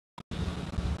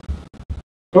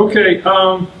Okay,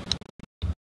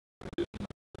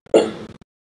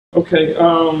 okay,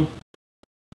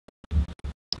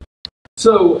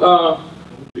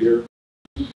 here.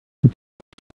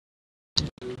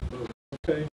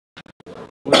 Okay,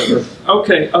 whatever.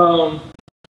 Okay,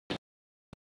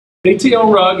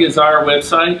 ATL Rug is our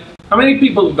website. How many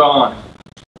people have gone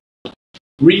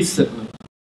recently?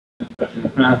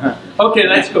 Okay,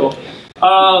 that's cool.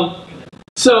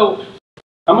 So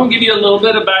I'm going to give you a little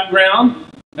bit of background,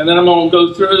 and then I'm going to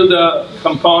go through the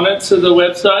components of the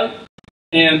website.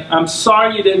 And I'm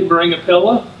sorry you didn't bring a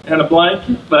pillow and a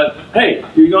blanket, but hey,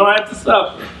 you're going to have to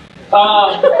suffer.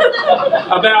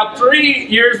 About 3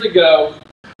 years ago,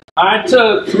 I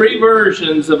took 3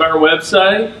 versions of our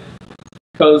website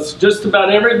because just about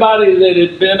everybody that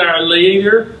had been our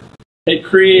leader had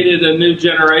created a new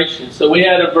generation. So we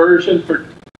had a version for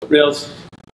Rails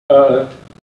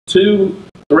 2,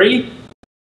 3,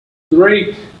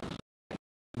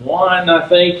 1, I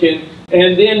think,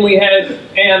 and then we had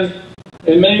and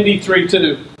maybe 3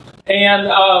 too.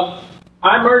 And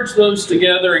I merged those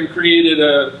together and created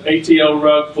a ATL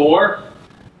Rug 4,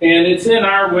 and it's in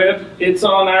our it's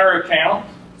on our account.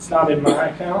 It's not in my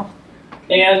account.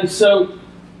 And so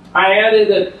I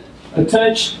added a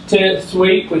touch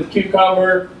suite with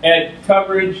Cucumber, add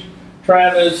coverage,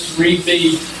 Travis,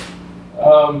 Readme,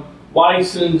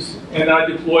 license, and I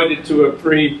deployed it to a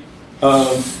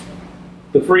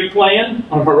the free plan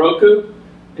on Heroku,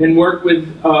 and worked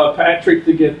with Patrick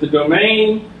to get the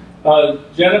domain.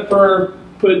 Jennifer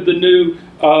put the new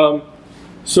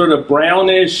sort of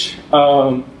brownish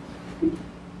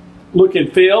look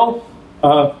and feel.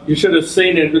 You should have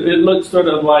seen it. It looks sort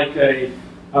of like a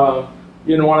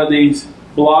one of these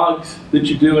blogs that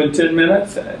you do in 10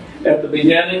 minutes at the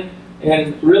beginning,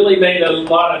 and really made a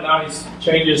lot of nice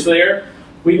changes there.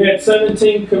 We've had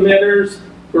 17 committers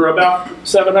for about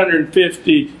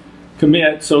 750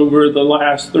 commits over the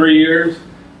last 3 years,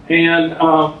 and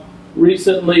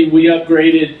recently we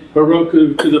upgraded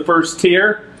Heroku to the first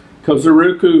tier because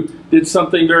Heroku did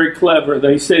something very clever.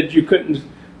 They said you couldn't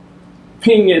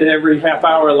ping it every half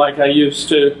hour like I used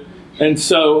to, and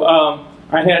so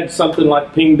I had something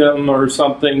like Pingdom or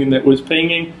something that was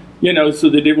pinging, so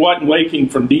that it wasn't waking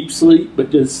from deep sleep, but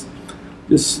just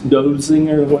dozing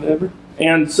or whatever.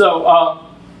 And so,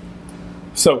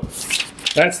 so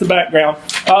that's the background.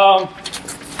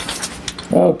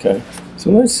 Okay, so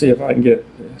let's see if I can get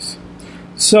this.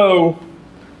 So,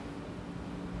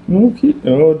 okay,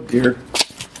 oh dear.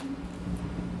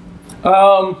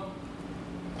 How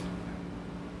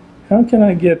can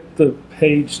I get the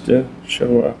page to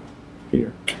show up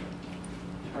here?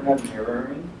 Turn on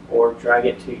mirroring or drag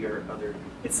it to your other.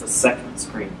 It's the second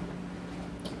screen.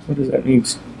 What does that mean?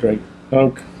 Drag.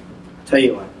 Okay. Tell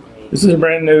you what. This is a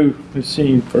brand new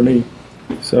machine for me,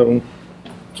 so.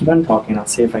 Keep on talking. I'll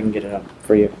see if I can get it up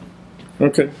for you.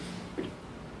 Okay.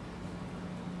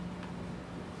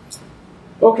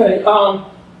 Okay.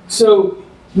 So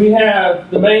we have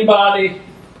the main body.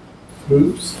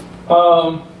 Oops.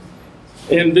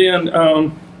 And then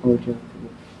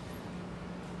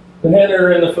the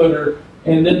header and the footer,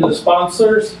 and then the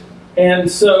sponsors.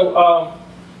 And so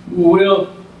we'll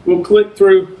click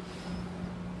through.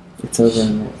 It's over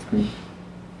on that screen.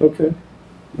 Okay.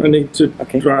 I need to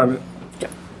drive it.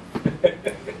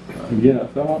 Yeah. I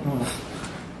don't know.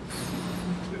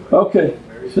 Okay.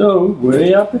 So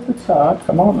way up at the top.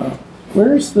 Come on now.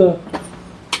 Where's the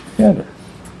header?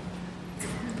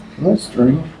 That's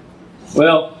strange.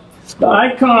 Well, the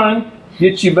icon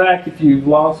gets you back if you've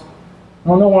lost. I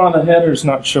don't know why the header's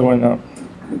not showing up.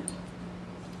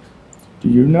 Do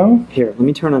you know? Here, let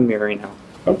me turn on mirroring now.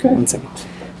 Okay. 1 second.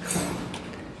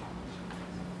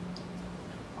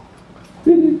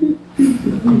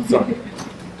 Sorry.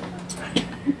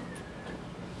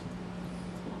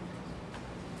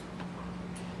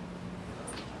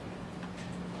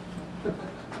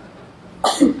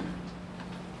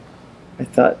 I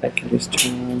thought I could just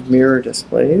turn on mirror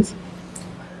displays.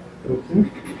 Okay.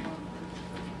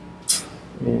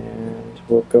 And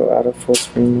we'll go out of full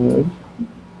screen mode.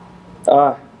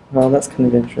 Ah, well, that's kind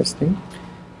of interesting.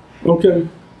 Okay.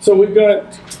 So we've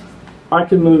got. I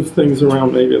can move things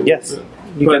around maybe a little Yes.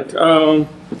 bit. But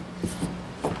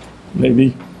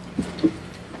maybe.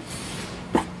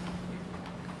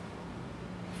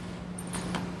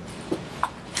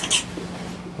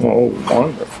 Oh,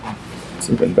 wonderful. It's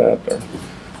even better.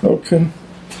 Okay.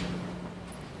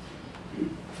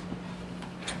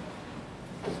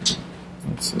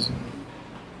 This is.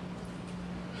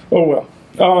 Oh well.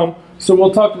 So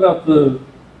we'll talk about the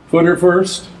footer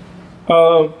first.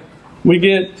 We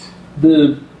get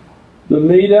the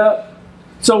meetup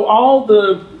So all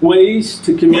the ways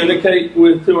to communicate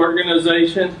with the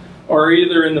organization are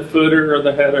either in the footer or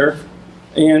the header.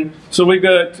 And so we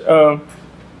got the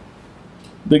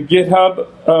GitHub,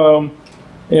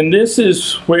 and this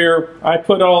is where I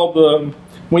put all the,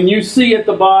 when you see at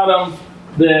the bottom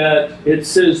that it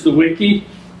says the wiki,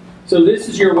 so this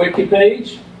is your wiki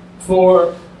page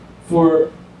for our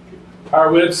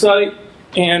website.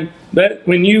 And that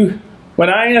when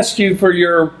I asked you for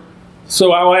your,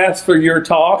 so I'll ask for your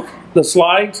talk, the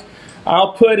slides,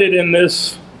 I'll put it in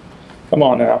this, come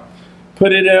on now,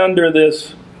 put it under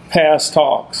this past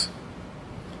talks.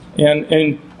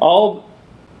 And all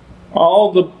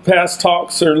the past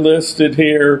talks are listed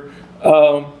here.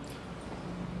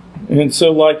 And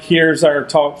so like here's our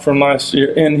talk from last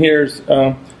year, and here's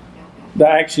the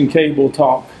Action Cable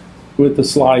talk with the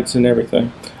slides and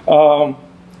everything.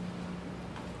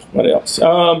 What else?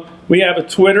 We have a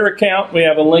Twitter account. We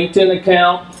have a LinkedIn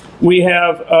account. We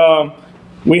have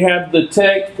the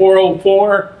Tech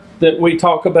 404 that we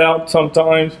talk about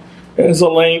sometimes as a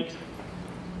link.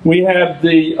 We have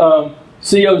the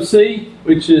COC,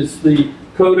 which is the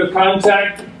Code of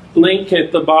Contact link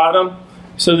at the bottom,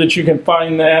 so that you can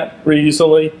find that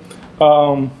easily.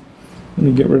 Let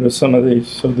me get rid of some of these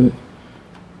so that.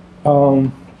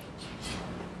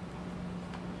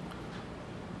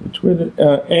 Twitter,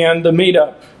 and the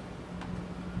meetup,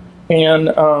 and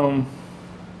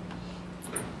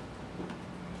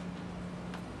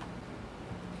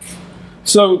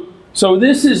so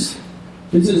this is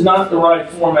not the right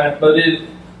format, but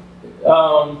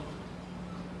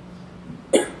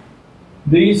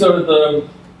these are the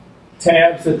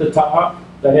tabs at the top,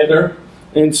 the header,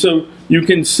 and so you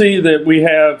can see that we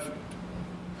have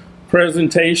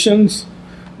presentations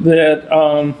that.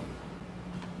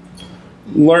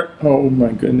 Oh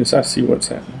my goodness, I see what's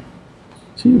happening.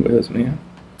 Gee whiz, man.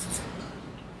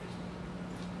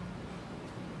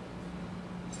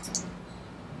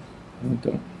 I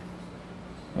don't.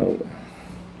 Oh.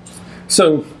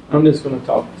 So I'm just going to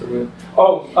talk through it.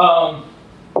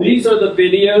 These are the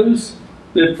videos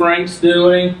that Frank's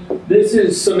doing. This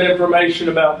is some information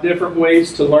about different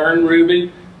ways to learn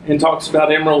Ruby, and talks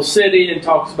about Emerald City, and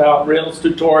talks about Rails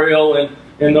tutorial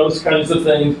and those kinds of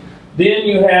things. Then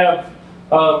you have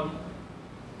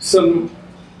some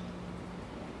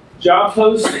job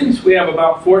postings. We have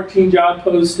about 14 job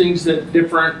postings that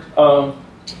different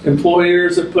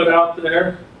employers have put out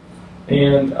there,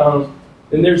 and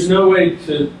there's no way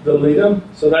to delete them,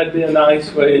 so that'd be a nice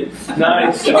feature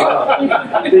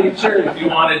if you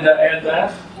wanted to add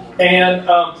that.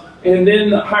 And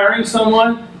then hiring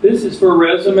someone. This is for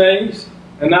resumes,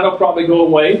 and that'll probably go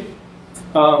away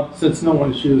since no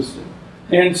one's used it.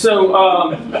 And so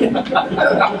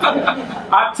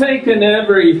I've taken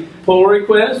every pull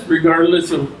request,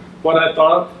 regardless of what I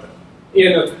thought,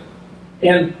 and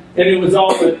it was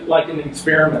all like an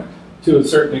experiment to a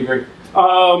certain degree.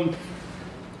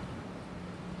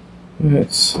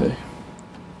 Let's see.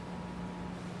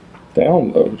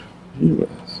 Download.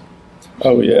 US.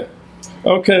 Oh yeah.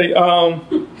 Okay.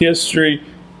 History.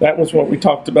 That was what we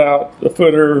talked about. The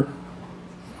footer.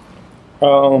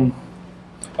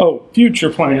 Oh, future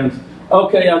plans.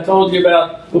 Okay, I told you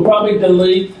about, we'll probably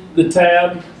delete the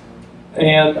tab.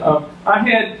 And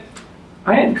I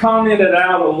had commented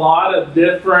out a lot of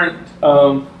different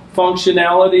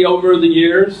functionality over the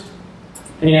years.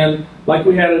 And like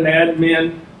we had an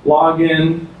admin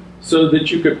login so that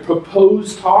you could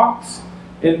propose talks,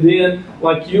 and then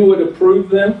like you would approve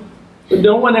them. But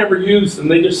no one ever used them.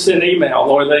 They just sent email,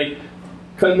 or they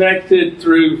connected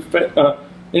through,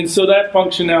 and so that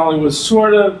functionality was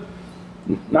sort of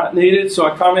not needed. So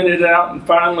I commented out, and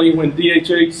finally when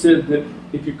DHH said that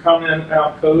if you comment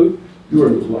out code, you were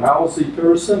a lousy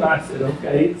person, I said,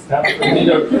 okay, it's time for me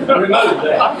to remove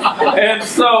that. And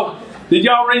so, did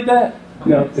y'all read that?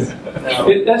 No.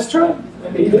 That's true.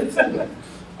 He did say that.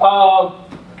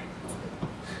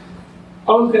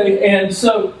 Okay, and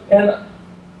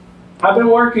I've been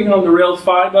working on the Rails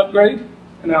 5 upgrade,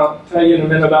 and I'll tell you in a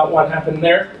minute about what happened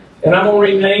there. And I'm going to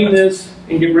rename this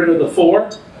and get rid of the 4,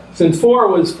 since 4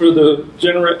 was for the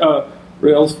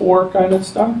Rails 4 kind of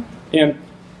stuff. And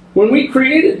when we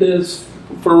created this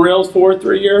for Rails 4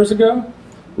 3 years ago,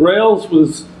 Rails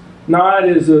was not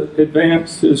as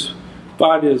advanced as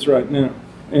 5 is right now.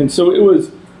 And so it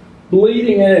was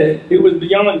bleeding edge. It was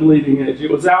beyond bleeding edge. It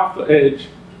was alpha edge.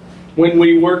 When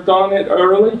we worked on it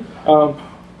early,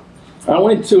 I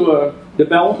went to a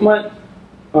development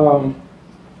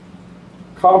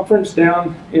conference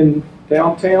down in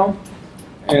downtown,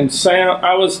 and Sam,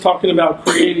 I was talking about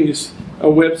creating a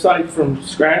website from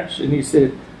scratch, and he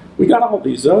said, "We got all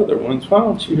these other ones. Why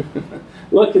don't you?"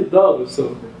 look at those.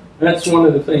 So that's one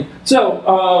of the things.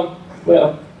 So,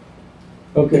 well,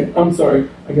 okay, I'm sorry.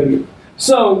 I got to go.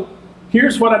 So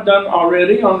here's what I've done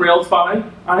already on Rails 5.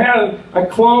 I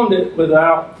cloned it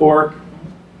without fork.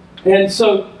 And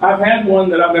so I've had one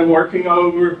that I've been working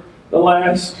over the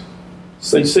last,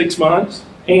 say, 6 months.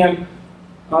 And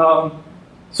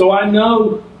so I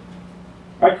know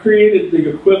I created the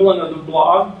equivalent of the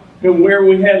blog, and where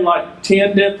we had like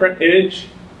 10 different Edge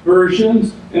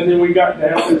versions, and then we got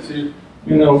down to,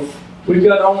 we've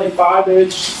got only 5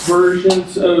 Edge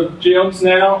versions of GEMS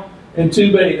now, and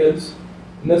 2 betas,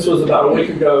 and this was about a week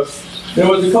ago. There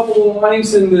was a couple of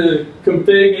lines in the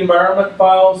config environment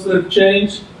files that have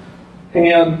changed,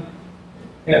 and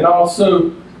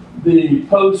also the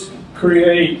post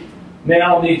create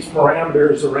now needs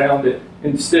parameters around it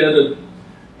instead of,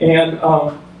 and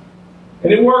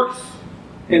it works,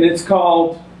 and it's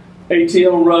called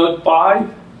ATL Rug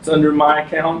 5. It's under my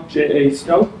account, J.A.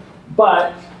 Snow.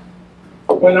 But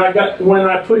when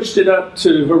I pushed it up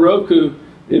to Heroku,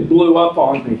 it blew up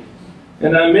on me.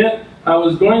 And I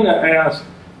was going to ask,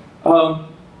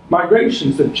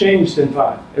 migrations have changed in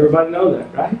 5. Everybody know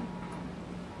that, right?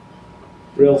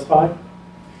 Rails 5?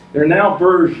 They're now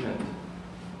versioned.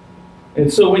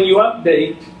 And so when you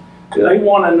update, they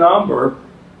want a number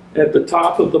at the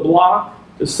top of the block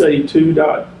to say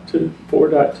 2.2,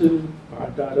 4.2,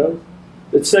 5.0,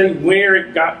 that say where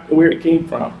it came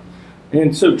from.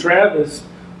 And so Travis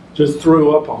just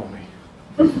threw up on me.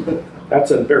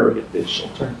 That's a very official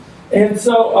term. And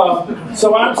so,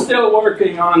 so I'm still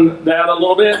working on that a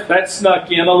little bit. That snuck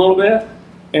in a little bit.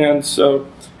 And so,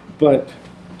 but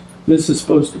this is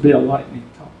supposed to be a lightning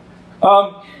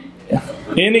talk.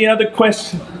 Any other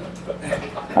questions?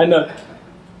 I know.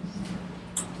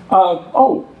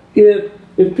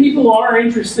 If people are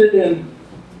interested in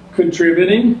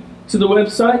contributing to the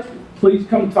website, please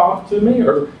come talk to me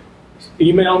or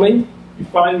email me. You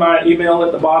find my email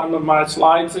at the bottom of my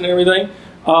slides and everything.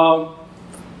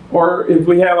 Or if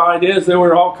we have ideas, there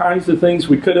were all kinds of things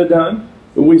we could have done,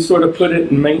 but we sort of put it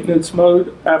in maintenance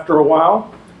mode after a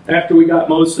while, after we got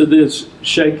most of this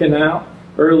shaken out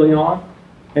early on.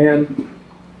 And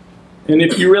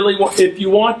if you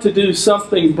want to do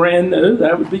something brand new,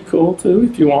 that would be cool too,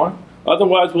 if you want.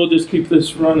 Otherwise, we'll just keep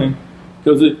this running,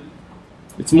 because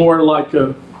it's more like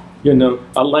a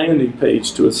landing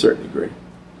page to a certain degree.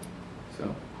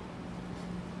 So,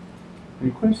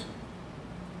 any questions?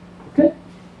 Okay.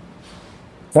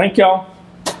 Thank y'all.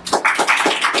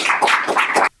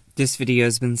 This video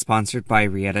has been sponsored by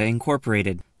Rietta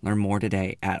Incorporated. Learn more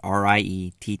today at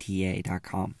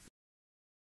rietta.com.